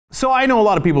So I know a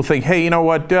lot of people think, hey, you know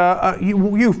what,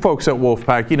 you folks at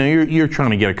Wolfpack, you know, you're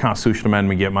trying to get a constitutional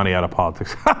amendment, get money out of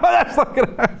politics. That's not going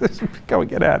to happen. Go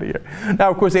get out of here.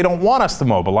 Now, of course, they don't want us to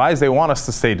mobilize. They want us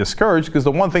to stay discouraged, because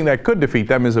the one thing that could defeat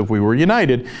them is if we were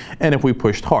united and if we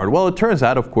pushed hard. Well, it turns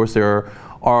out, of course, there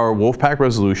are Wolfpack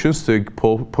resolutions to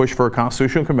push for a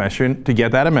constitutional convention to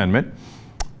get that amendment.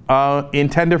 In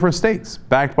 10 different states,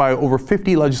 backed by over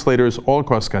 50 legislators all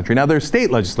across the country. Now, they're state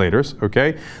legislators,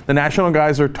 okay? The national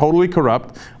guys are totally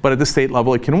corrupt, but at the state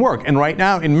level, it can work. And right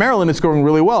now, in Maryland, it's going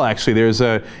really well, actually. There's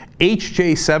a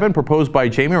HJ7 proposed by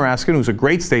Jamie Raskin, who's a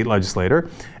great state legislator,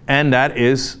 and that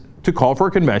is to call for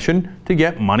a convention to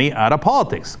get money out of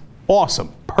politics.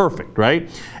 Awesome. Perfect, right?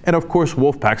 And of course,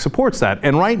 Wolfpack supports that.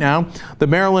 And right now, the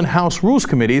Maryland House Rules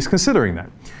Committee is considering that.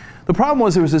 The problem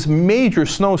was there was this major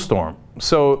snowstorm,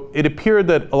 so it appeared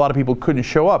that a lot of people couldn't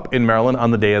show up in Maryland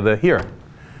on the day of the hearing.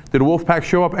 Did Wolfpack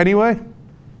show up anyway?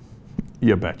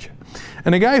 You betcha.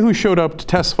 And the guy who showed up to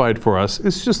testify for us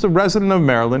is just a resident of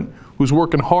Maryland who's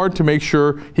working hard to make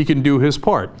sure he can do his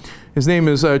part. His name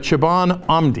is Chiban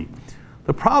Amde.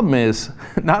 The problem is,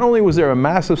 not only was there a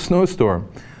massive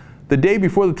snowstorm, the day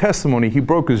before the testimony, he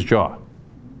broke his jaw.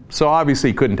 So obviously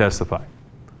he couldn't testify.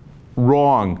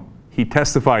 Wrong. He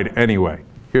testified anyway.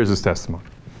 Here's his testimony.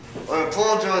 I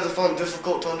apologize if I'm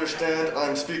difficult to understand.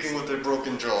 I'm speaking with a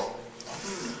broken jaw.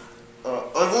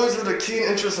 I've always had a keen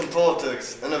interest in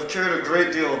politics and have cared a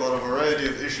great deal about a variety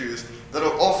of issues that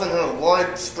have often had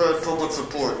widespread public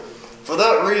support. For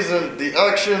that reason, the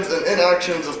actions and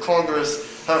inactions of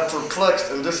Congress have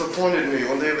perplexed and disappointed me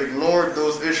when they have ignored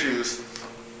those issues,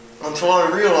 until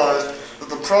I realized that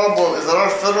the problem is that our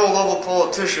federal level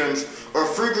politicians are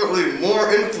frequently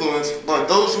more influenced by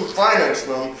those who finance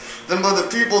them than by the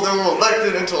people they were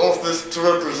elected into office to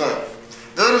represent.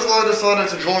 That is why I decided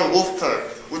to join Wolfpack,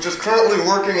 which is currently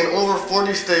working in over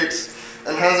 40 states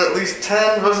and has at least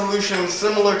 10 resolutions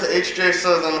similar to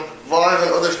HJ7 live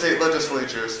in other state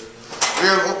legislatures.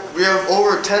 We have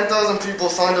over 10,000 people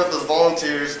signed up as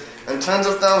volunteers and tens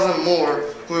of thousands more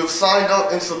who have signed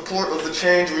up in support of the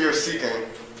change we are seeking.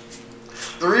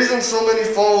 The reason so many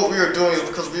follow what we are doing is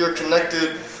because we are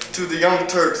connected to the Young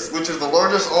Turks, which is the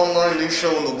largest online news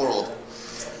show in the world.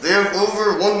 They have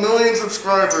over 1 million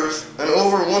subscribers and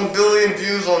over 1 billion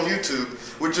views on YouTube,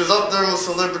 which is up there with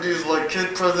celebrities like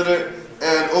Kid President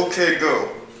and OK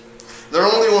Go. There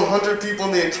are only 100 people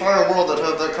in the entire world that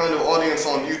have that kind of audience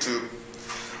on YouTube.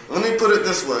 Let me put it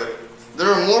this way.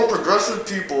 There are more progressive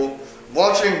people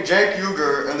watching Cenk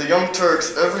Uygur and the Young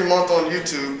Turks every month on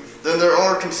YouTube than there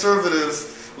are conservatives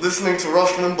listening to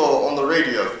Rush Limbaugh on the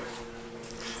radio.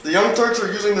 The Young Turks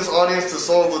are using this audience to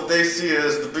solve what they see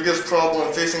as the biggest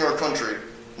problem facing our country: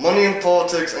 money in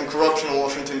politics and corruption in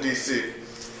Washington, D.C.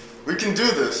 We can do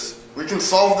this. We can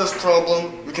solve this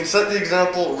problem. We can set the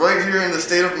example right here in the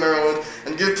state of Maryland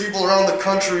and give people around the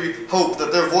country hope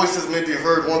that their voices may be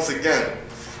heard once again.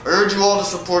 I urge you all to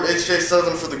support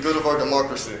HJ7 for the good of our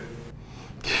democracy.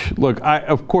 Look,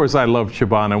 of course I love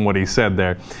Chiban and what he said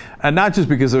there. And not just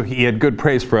because he had good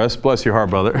praise for us, bless your heart,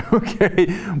 brother, okay,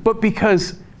 but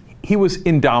because he was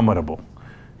indomitable.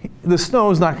 The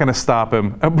snow's not going to stop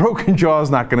him. A broken jaw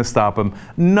is not going to stop him.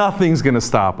 Nothing's going to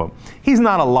stop him. He's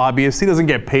not a lobbyist. He doesn't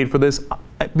get paid for this.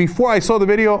 Before I saw the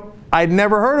video, I'd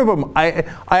never heard of him. I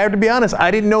have to be honest, I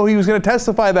didn't know he was going to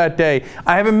testify that day.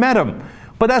 I haven't met him.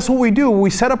 But that's what we do. We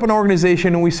set up an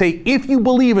organization and we say, if you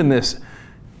believe in this,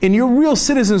 and you're real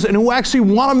citizens and who actually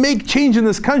want to make change in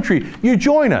this country, you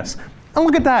join us. And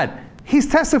look at that. He's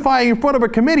testifying in front of a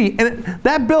committee, and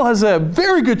that bill has a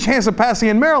very good chance of passing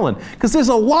in Maryland, because there's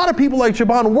a lot of people like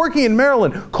Chiban working in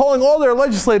Maryland calling all their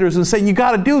legislators and saying, you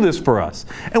got to do this for us.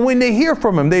 And when they hear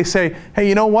from him, they say, hey,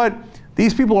 you know what?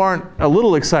 These people aren't a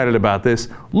little excited about this.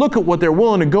 Look at what they're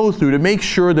willing to go through to make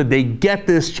sure that they get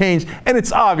this change. And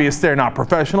it's obvious they're not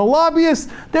professional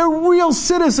lobbyists. They're real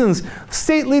citizens.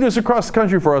 State leaders across the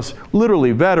country for us,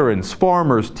 literally veterans,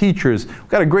 farmers, teachers. We've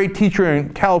got a great teacher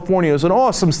in California who's an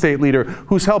awesome state leader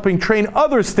who's helping train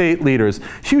other state leaders.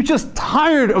 She was just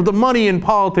tired of the money in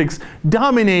politics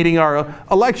dominating our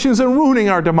elections and ruining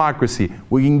our democracy.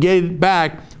 We can get it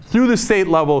back through the state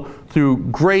level through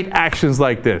great actions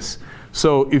like this.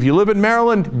 So if you live in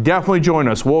Maryland, definitely join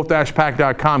us,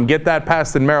 wolf-pack.com. Get that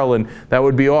passed in Maryland. That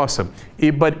would be awesome.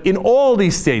 But in all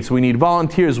these states, we need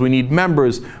volunteers, we need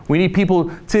members, we need people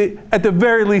to, at the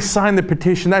very least, sign the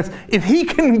petition. That's, if he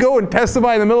can go and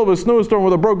testify in the middle of a snowstorm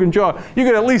with a broken jaw, you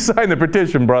can at least sign the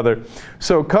petition, brother.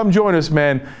 So come join us,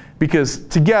 man, because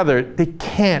together, they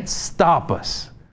can't stop us.